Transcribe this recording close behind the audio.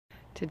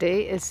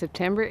Today is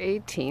September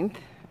 18th.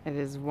 It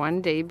is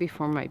one day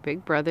before my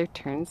big brother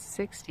turns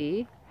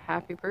 60.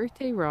 Happy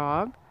birthday,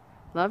 Rob.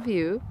 Love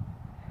you.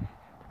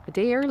 A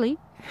day early.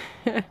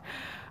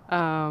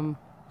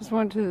 Just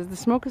wanted to, the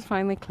smoke is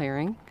finally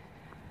clearing.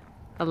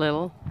 A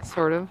little,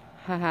 sort of.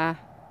 Haha.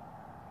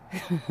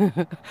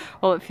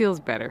 Well, it feels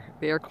better.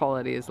 The air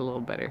quality is a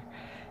little better.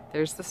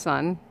 There's the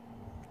sun.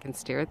 I can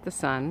stare at the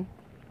sun.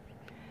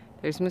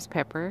 There's Miss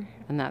Pepper,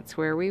 and that's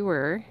where we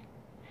were.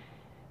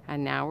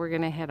 And now we're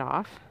gonna head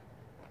off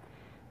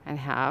and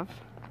have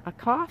a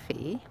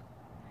coffee.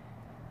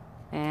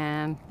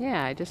 And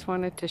yeah, I just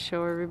wanted to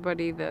show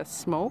everybody the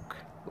smoke,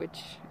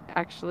 which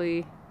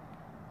actually,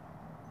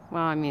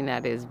 well, I mean,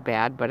 that is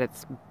bad, but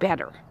it's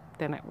better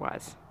than it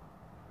was.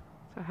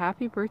 So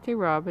happy birthday,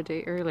 Rob, a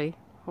day early.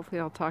 Hopefully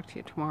I'll talk to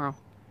you tomorrow.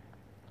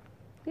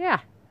 Yeah,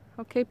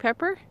 okay,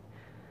 Pepper?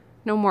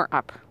 No more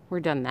up. We're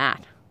done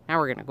that. Now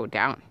we're gonna go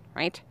down,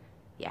 right?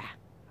 Yeah,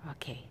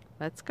 okay,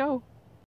 let's go.